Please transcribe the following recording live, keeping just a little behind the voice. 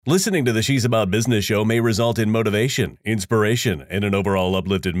Listening to the She's About Business show may result in motivation, inspiration, and an overall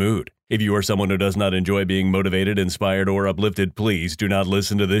uplifted mood. If you are someone who does not enjoy being motivated, inspired, or uplifted, please do not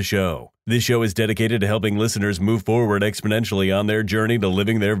listen to this show. This show is dedicated to helping listeners move forward exponentially on their journey to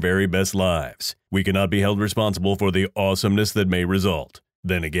living their very best lives. We cannot be held responsible for the awesomeness that may result.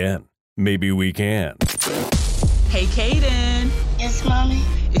 Then again, maybe we can. Hey, Kaden. Yes, Mommy?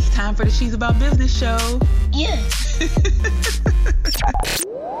 It's time for the She's About Business show. Yes.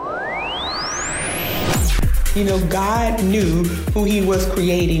 You know, God knew who he was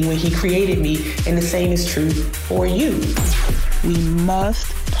creating when he created me, and the same is true for you. We must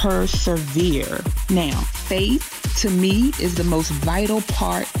persevere. Now, faith, to me, is the most vital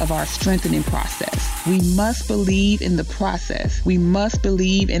part of our strengthening process. We must believe in the process. We must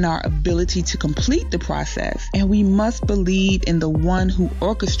believe in our ability to complete the process. And we must believe in the one who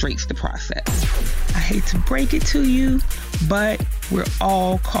orchestrates the process. I hate to break it to you, but we're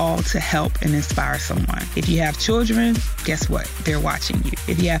all called to help and inspire someone. If you have children, guess what? They're watching you.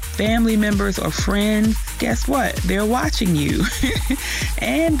 If you have family members or friends, guess what? They're watching you.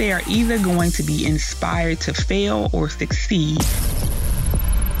 And they are either going to be inspired to fail or succeed.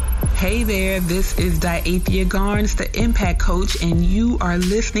 Hey there, this is Diathea Garnes, the Impact Coach, and you are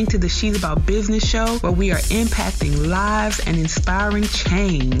listening to the She's About Business show, where we are impacting lives and inspiring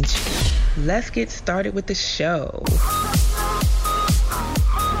change. Let's get started with the show.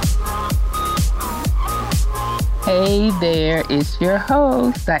 Hey there, it's your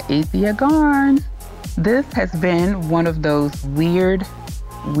host, Diathea Garnes. This has been one of those weird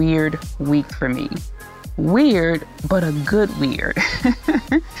weeks for me. Weird, but a good weird.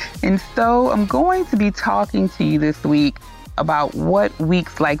 And so I'm going to be talking to you this week about what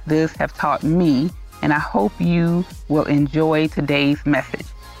weeks like this have taught me, and I hope you will enjoy today's message.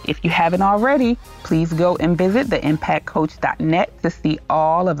 If you haven't already, please go and visit theimpactcoach.net to see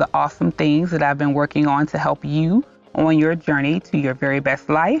all of the awesome things that I've been working on to help you on your journey to your very best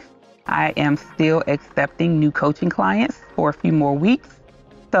life. I am still accepting new coaching clients for a few more weeks.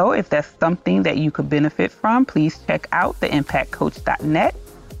 So if that's something that you could benefit from, please check out theimpactcoach.net.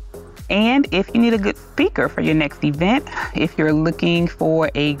 And if you need a good speaker for your next event, if you're looking for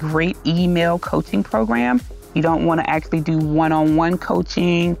a great email coaching program, you don't want to actually do one-on-one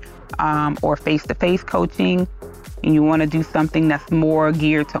coaching or face-to-face coaching, and you want to do something that's more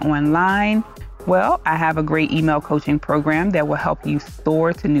geared to online, well, I have a great email coaching program that will help you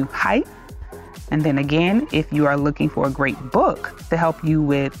soar to new heights. And then again, if you are looking for a great book to help you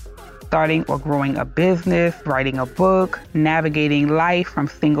with starting or growing a business, writing a book, navigating life from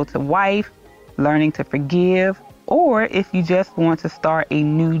single to wife, learning to forgive, or if you just want to start a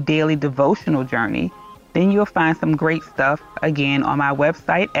new daily devotional journey, then you'll find some great stuff again on my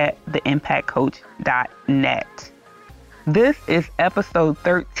website at theimpactcoach.net. This is episode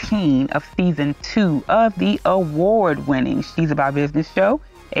 13 of season 2 of the award-winning She's About Business show,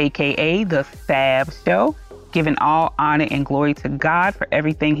 aka the SAB show, giving all honor and glory to God for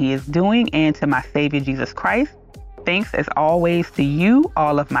everything he is doing and to my Savior Jesus Christ. Thanks as always to you,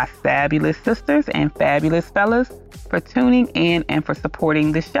 all of my fabulous sisters and fabulous fellas, for tuning in and for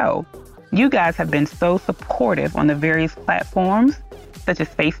supporting the show. You guys have been so supportive on the various platforms such as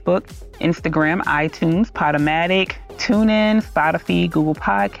Facebook, Instagram, iTunes, Podomatic, TuneIn, Spotify, Google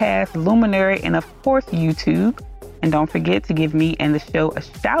Podcasts, Luminary, and of course YouTube. And don't forget to give me and the show a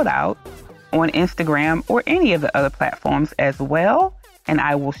shout out on Instagram or any of the other platforms as well, and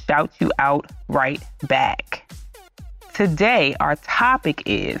I will shout you out right back. Today, our topic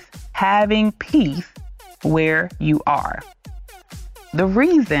is having peace where you are. The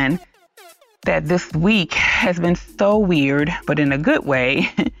reason that this week has been so weird, but in a good way,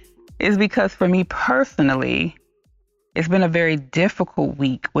 is because for me personally, it's been a very difficult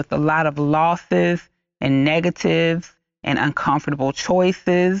week with a lot of losses and negatives and uncomfortable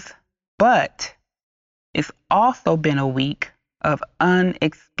choices, but it's also been a week of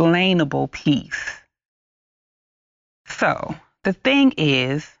unexplainable peace. So the thing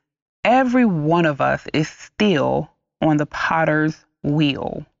is, every one of us is still on the potter's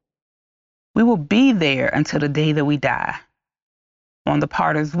wheel. We will be there until the day that we die. On the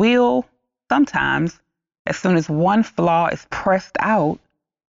potter's wheel, sometimes, as soon as one flaw is pressed out,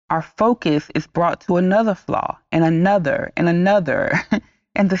 our focus is brought to another flaw and another, and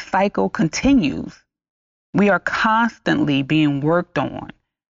the cycle continues. We are constantly being worked on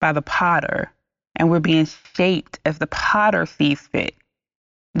by the potter, and we're being shaped as the potter sees fit.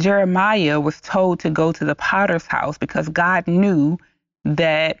 Jeremiah was told to go to the potter's house because God knew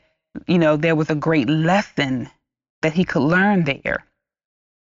that, there was a great lesson that he could learn there.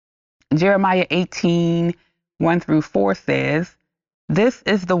 Jeremiah 18:1-4 says, This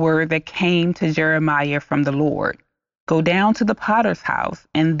is the word that came to Jeremiah from the Lord. Go down to the potter's house,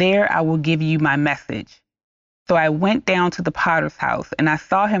 and there I will give you my message. So I went down to the potter's house, and I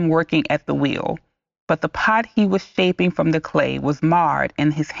saw him working at the wheel. But the pot he was shaping from the clay was marred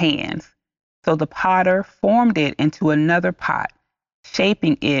in his hands. So the potter formed it into another pot,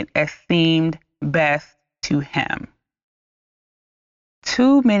 shaping it as seemed best to him.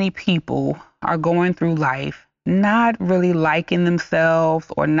 Too many people are going through life not really liking themselves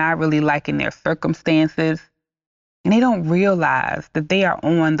or not really liking their circumstances, and they don't realize that they are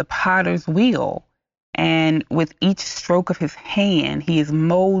on the potter's wheel. And with each stroke of his hand, he is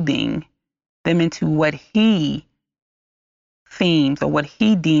molding them into what he seems or what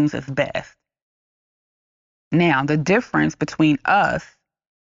he deems as best. Now, the difference between us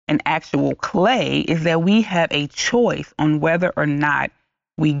and actual clay is that we have a choice on whether or not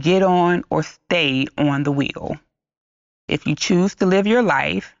we get on or stay on the wheel. If you choose to live your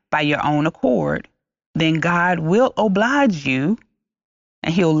life by your own accord, then God will oblige you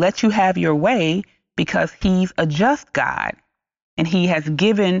and he'll let you have your way because he's a just God and he has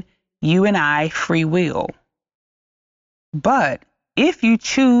given you and I free will. But if you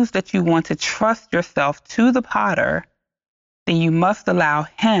choose that you want to trust yourself to the potter, then you must allow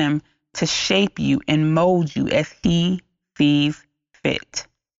him to shape you and mold you as he sees fit.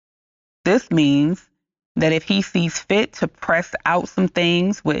 This means that if he sees fit to press out some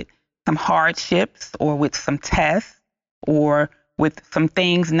things with some hardships or with some tests or with some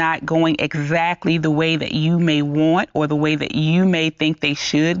things not going exactly the way that you may want or the way that you may think they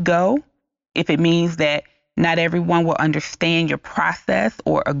should go, if it means that not everyone will understand your process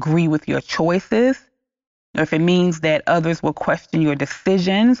or agree with your choices, or if it means that others will question your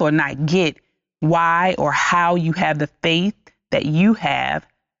decisions or not get why or how you have the faith that you have,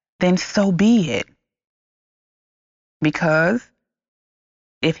 then so be it. Because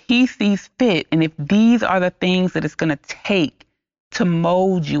if he sees fit and if these are the things that it's going to take to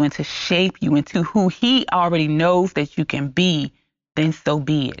mold you and to shape you into who he already knows that you can be, then so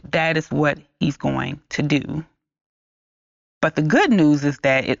be it. That is what he's going to do. But the good news is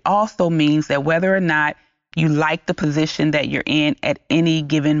that it also means that whether or not you like the position that you're in at any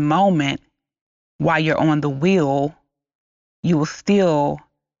given moment while you're on the wheel, you will still,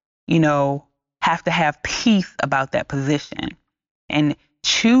 have to have peace about that position. And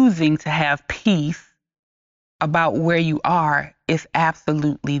choosing to have peace about where you are is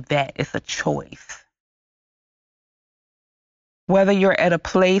absolutely that. It's a choice. Whether you're at a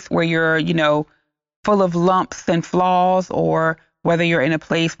place where you're, full of lumps and flaws, or whether you're in a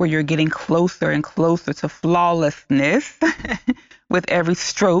place where you're getting closer and closer to flawlessness with every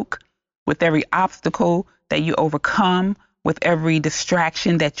stroke, with every obstacle that you overcome, with every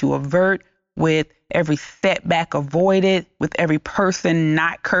distraction that you avert, with every setback avoided, with every person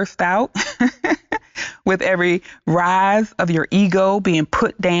not cursed out, with every rise of your ego being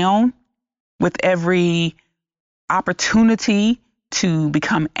put down, with every opportunity to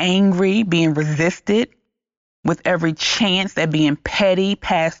become angry being resisted, with every chance at being petty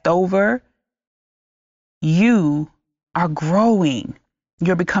passed over, you are growing.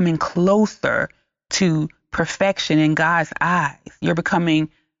 You're becoming closer to perfection in God's eyes. You're becoming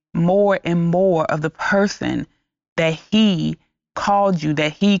more and more of the person that he called you,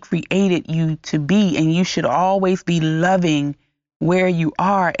 that he created you to be. And you should always be loving where you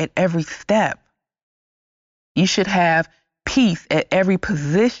are at every step. You should have peace at every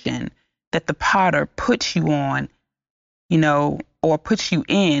position that the potter puts you on, or puts you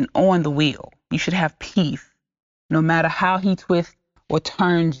in on the wheel. You should have peace no matter how he twists or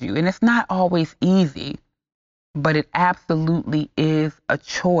turns you. And it's not always easy, but it absolutely is a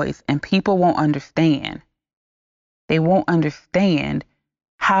choice. And people won't understand. They won't understand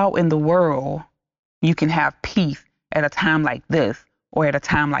how in the world you can have peace at a time like this or at a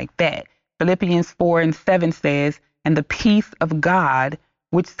time like that. Philippians 4:7 says, "And the peace of God,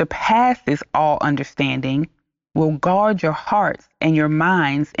 which surpasses all understanding, will guard your hearts and your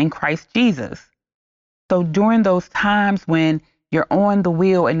minds in Christ Jesus." So during those times when you're on the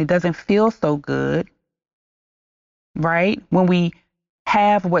wheel and it doesn't feel so good, right? When we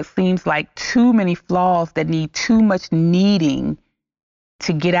have what seems like too many flaws that need too much kneading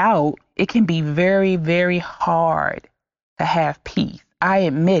to get out, it can be very, very hard to have peace. I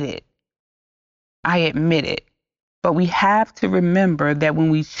admit it. But we have to remember that when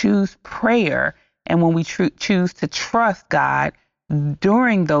we choose prayer and when we choose to trust God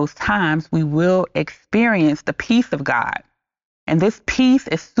during those times, we will experience the peace of God. And this peace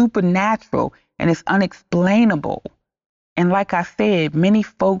is supernatural and it's unexplainable. And like I said, many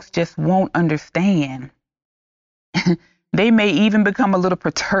folks just won't understand. They may even become a little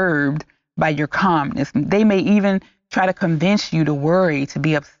perturbed by your calmness. They may even try to convince you to worry, to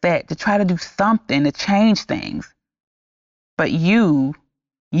be upset, to try to do something to change things. But you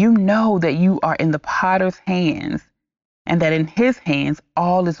know that you are in the potter's hands and that in his hands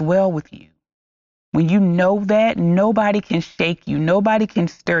all is well with you. When you know that, nobody can shake you, nobody can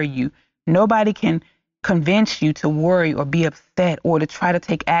stir you, nobody can convince you to worry or be upset or to try to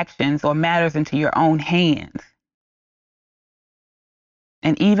take actions or matters into your own hands.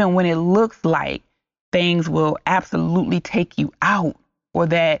 And even when it looks like things will absolutely take you out or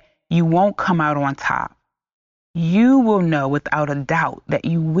that you won't come out on top, you will know without a doubt that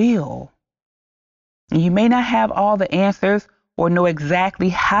you will. And you may not have all the answers or know exactly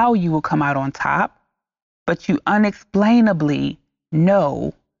how you will come out on top, but you unexplainably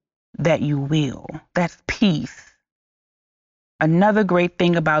know that you will. That's peace. Another great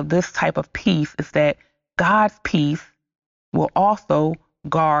thing about this type of peace is that God's peace will also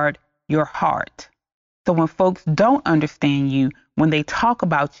guard your heart. So when folks don't understand you, when they talk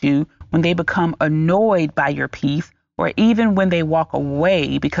about you, when they become annoyed by your peace, or even when they walk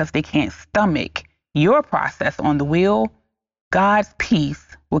away because they can't stomach your process on the wheel, God's peace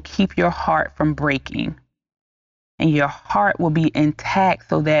will keep your heart from breaking. And your heart will be intact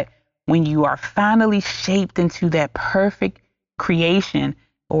so that when you are finally shaped into that perfect creation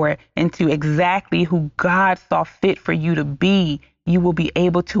or into exactly who God saw fit for you to be, you will be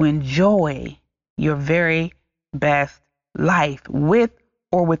able to enjoy your very best life with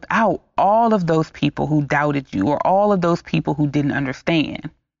or without all of those people who doubted you or all of those people who didn't understand.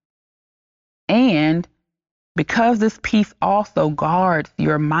 And because this peace also guards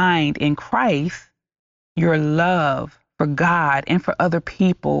your mind in Christ, your love for God and for other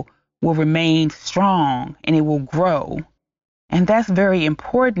people will remain strong and it will grow. And that's very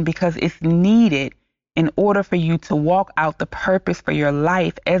important because it's needed in order for you to walk out the purpose for your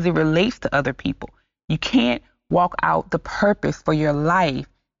life as it relates to other people. You can't walk out the purpose for your life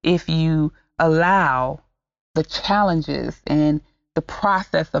if you allow the challenges and the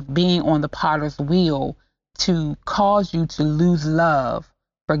process of being on the potter's wheel to cause you to lose love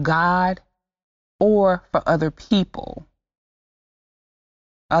for God or for other people.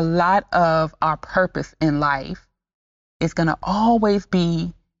 A lot of our purpose in life is going to always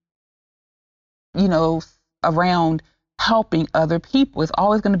be, around helping other people. It's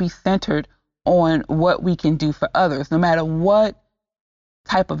always going to be centered on what we can do for others, no matter what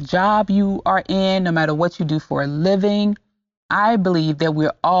type of job you are in, no matter what you do for a living. I believe that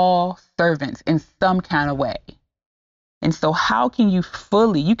we're all servants in some kind of way. And so how can you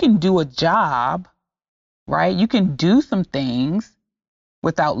can do a job, right? You can do some things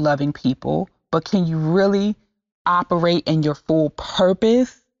without loving people, but can you really operate in your full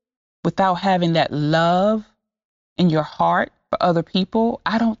purpose without having that love in your heart for other people?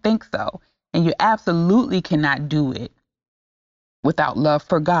 I don't think so. And you absolutely cannot do it without love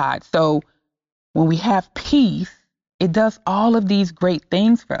for God. So when we have peace, it does all of these great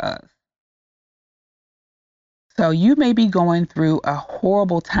things for us. So you may be going through a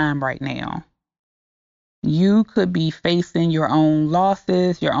horrible time right now. You could be facing your own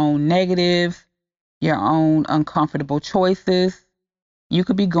losses, your own negatives, your own uncomfortable choices. You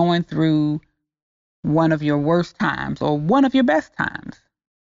could be going through one of your worst times or one of your best times.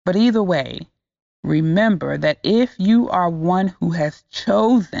 But either way, remember that if you are one who has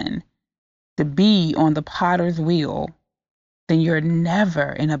chosen to be on the potter's wheel, then you're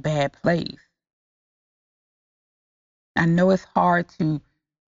never in a bad place. I know it's hard to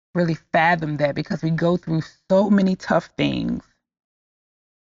really fathom that because we go through so many tough things.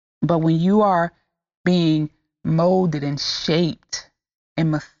 But when you are being molded and shaped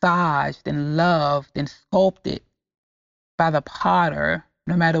and massaged and loved and sculpted by the potter,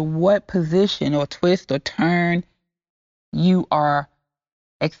 no matter what position or twist or turn you are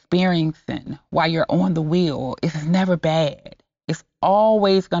experiencing while you're on the wheel, it's never bad. It's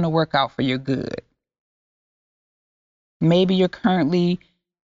always going to work out for your good. Maybe you're currently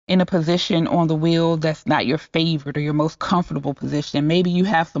in a position on the wheel that's not your favorite or your most comfortable position. Maybe you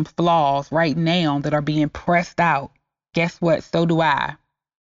have some flaws right now that are being pressed out. Guess what? So do I.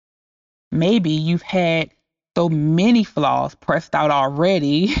 Maybe you've had so many flaws pressed out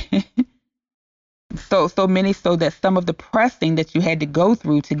already. so many so that some of the pressing that you had to go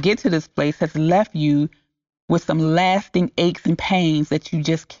through to get to this place has left you with some lasting aches and pains that you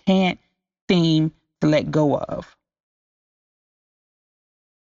just can't seem to let go of.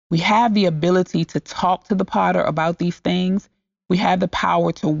 We have the ability to talk to the potter about these things. We have the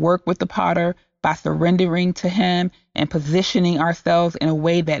power to work with the potter by surrendering to him and positioning ourselves in a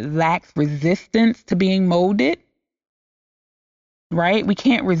way that lacks resistance to being molded. right? We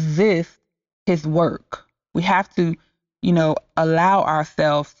can't resist his work. We have to, allow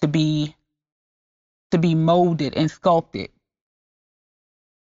ourselves to be molded and sculpted.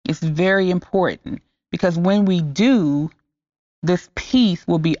 It's very important because when we do, this peace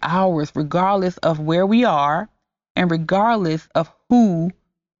will be ours regardless of where we are and regardless of who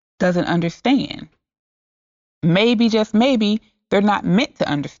doesn't understand. Maybe, just maybe, they're not meant to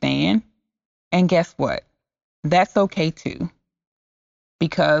understand. And guess what? That's okay too.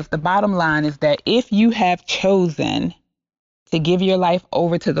 Because the bottom line is that if you have chosen to give your life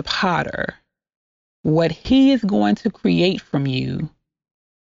over to the potter, what he is going to create from you,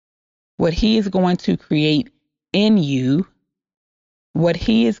 what he is going to create in you, what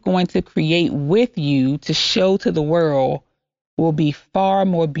he is going to create with you to show to the world will be far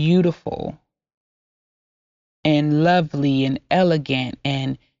more beautiful and lovely and elegant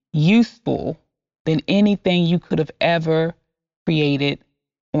and useful than anything you could have ever created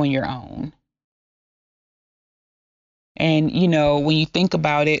on your own. And, when you think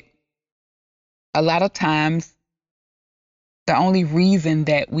about it, a lot of times the only reason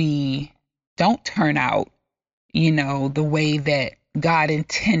that we don't turn out, the way that God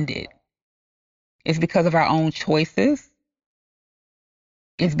intended is because of our own choices.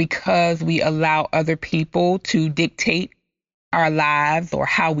 It's because we allow other people to dictate our lives or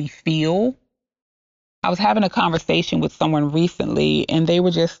how we feel. I was having a conversation with someone recently, and they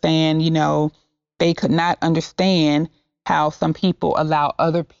were just saying, they could not understand how some people allow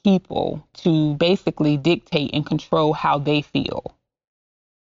other people to basically dictate and control how they feel.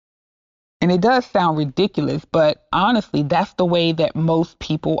 And it does sound ridiculous, but honestly, that's the way that most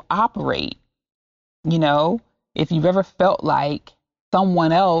people operate. If you've ever felt like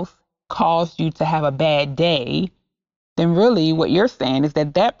someone else caused you to have a bad day, then really what you're saying is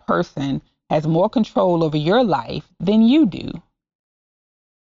that that person has more control over your life than you do.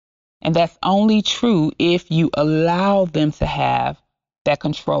 And that's only true if you allow them to have that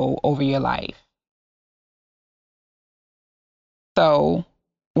control over your life. So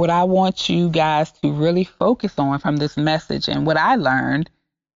what I want you guys to really focus on from this message and what I learned,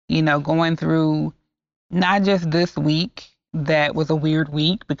 going through not just this week, that was a weird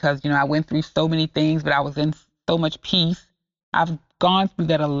week because, I went through so many things, but I was in so much peace. I've gone through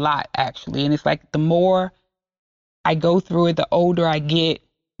that a lot, actually. And it's like the more I go through it, the older I get,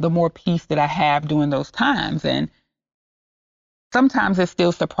 the more peace that I have during those times. And sometimes it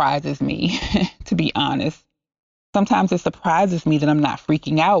still surprises me, to be honest. Sometimes it surprises me that I'm not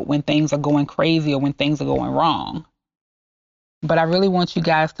freaking out when things are going crazy or when things are going wrong. But I really want you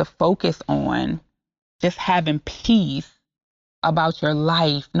guys to focus on just having peace about your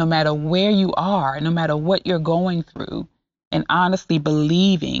life, no matter where you are, no matter what you're going through, and honestly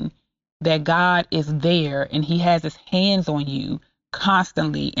believing that God is there and he has his hands on you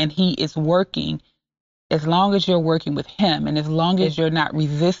constantly and he is working as long as you're working with him and as long as you're not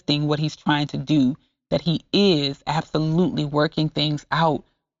resisting what he's trying to do, that he is absolutely working things out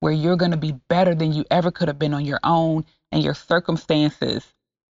where you're going to be better than you ever could have been on your own, and your circumstances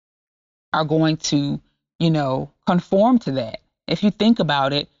are going to, conform to that. If you think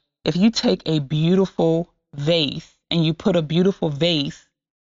about it, if you take a beautiful vase and you put a beautiful vase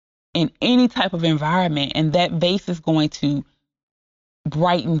in any type of environment, and that vase is going to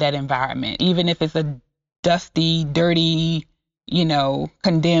brighten that environment, even if it's a dusty, dirty,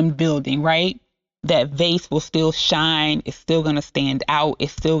 condemned building, right? That vase will still shine. It's still going to stand out.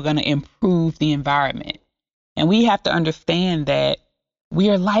 It's still going to improve the environment. And we have to understand that we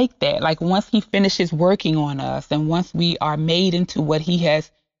are like that. Like once he finishes working on us and once we are made into what he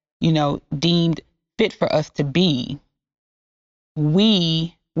has, deemed fit for us to be,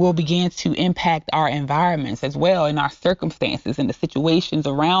 we will begin to impact our environments as well, and our circumstances and the situations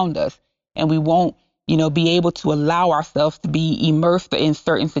around us. And we won't, be able to allow ourselves to be immersed in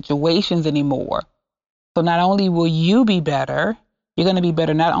certain situations anymore. So not only will you be better, you're going to be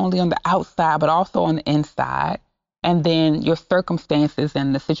better not only on the outside, but also on the inside. And then your circumstances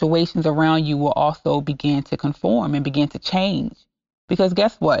and the situations around you will also begin to conform and begin to change. Because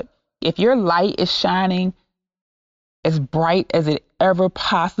guess what? If your light is shining as bright as it ever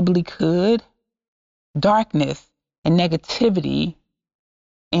possibly could, darkness and negativity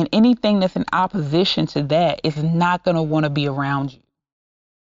and anything that's in opposition to that is not going to want to be around you.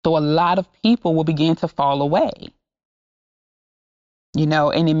 So a lot of people will begin to fall away.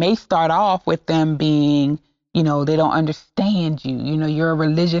 And it may start off with them being, they don't understand you. You're a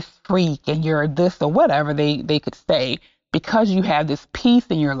religious freak and you're this or whatever they could say because you have this peace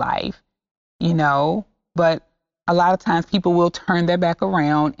in your life, but a lot of times people will turn their back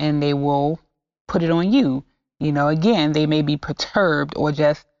around and they will put it on you. Again, they may be perturbed or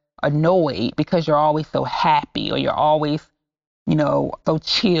just annoyed because you're always so happy or you're always, so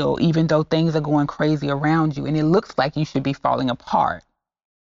chill, even though things are going crazy around you and it looks like you should be falling apart.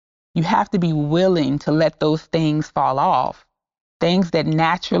 You have to be willing to let those things fall off. Things that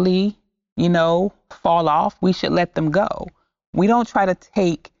naturally, fall off, we should let them go. We don't try to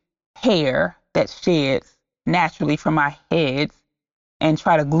take hair that sheds naturally from our heads and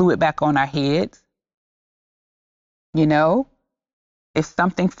try to glue it back on our heads. If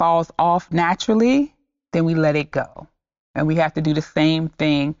something falls off naturally, then we let it go. And we have to do the same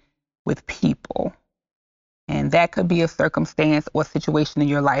thing with people. And that could be a circumstance or situation in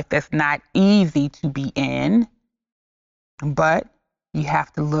your life that's not easy to be in, but you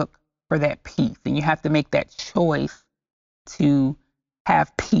have to look for that peace and you have to make that choice to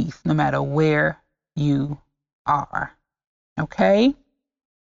have peace no matter where you are. Okay?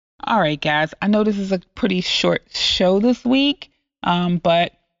 All right, guys. I know this is a pretty short show this week,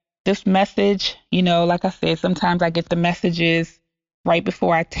 but this message, like I said, sometimes I get the messages right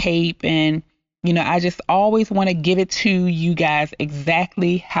before I tape and, I just always want to give it to you guys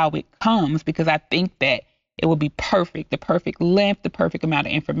exactly how it comes because I think that it will be perfect, the perfect length, the perfect amount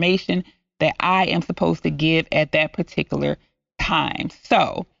of information that I am supposed to give at that particular time.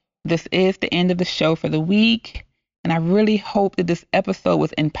 So this is the end of the show for the week. And I really hope that this episode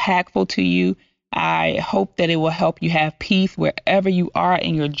was impactful to you. I hope that it will help you have peace wherever you are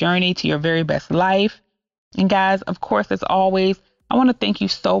in your journey to your very best life. And guys, of course, as always, I want to thank you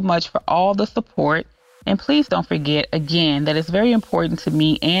so much for all the support. And please don't forget, again, that it's very important to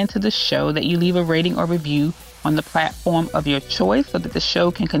me and to the show that you leave a rating or review on the platform of your choice so that the show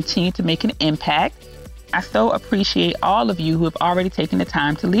can continue to make an impact. I so appreciate all of you who have already taken the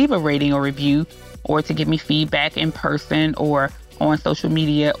time to leave a rating or review or to give me feedback in person or on social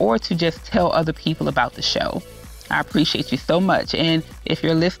media or to just tell other people about the show. I appreciate you so much. And if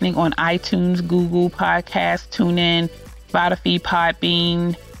you're listening on iTunes, Google Podcasts, TuneIn, Spotify,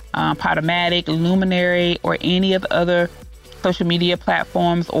 Podbean, Podomatic, Luminary, or any of the other social media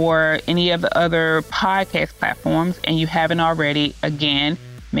platforms or any of the other podcast platforms, and you haven't already, again,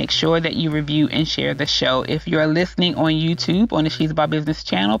 make sure that you review and share the show. If you're listening on YouTube on the She's About Business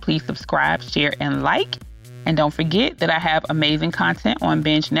channel, please subscribe, share, and like. And don't forget that I have amazing content on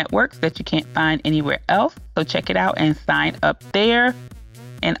Binge Networks that you can't find anywhere else. So check it out and sign up there.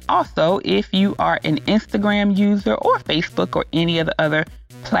 And also, if you are an Instagram user or Facebook or any of the other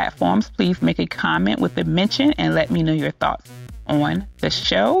platforms, please make a comment with a mention and let me know your thoughts on the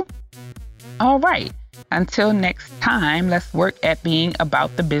show. All right. Until next time, let's work at being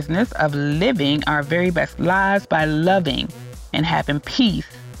about the business of living our very best lives by loving and having peace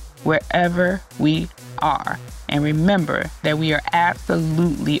wherever we are. And remember that we are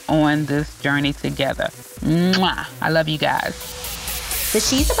absolutely on this journey together. Mwah! I love you guys. The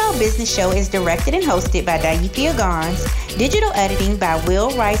She's About Business show is directed and hosted by Daithia Garnes, digital editing by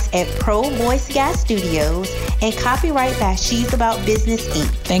Will Rice at Pro Voice Guy Studios, and copyright by She's About Business Inc.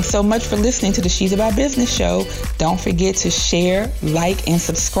 Thanks so much for listening to the She's About Business show. Don't forget to share, like, and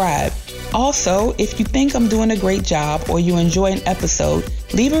subscribe. Also, if you think I'm doing a great job or you enjoy an episode,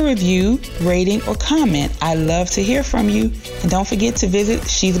 leave a review, rating, or comment. I love to hear from you. And don't forget to visit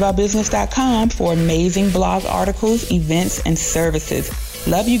she'saboutbusiness.com for amazing blog articles, events, and services.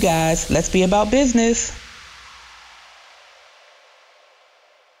 Love you guys. Let's be about business.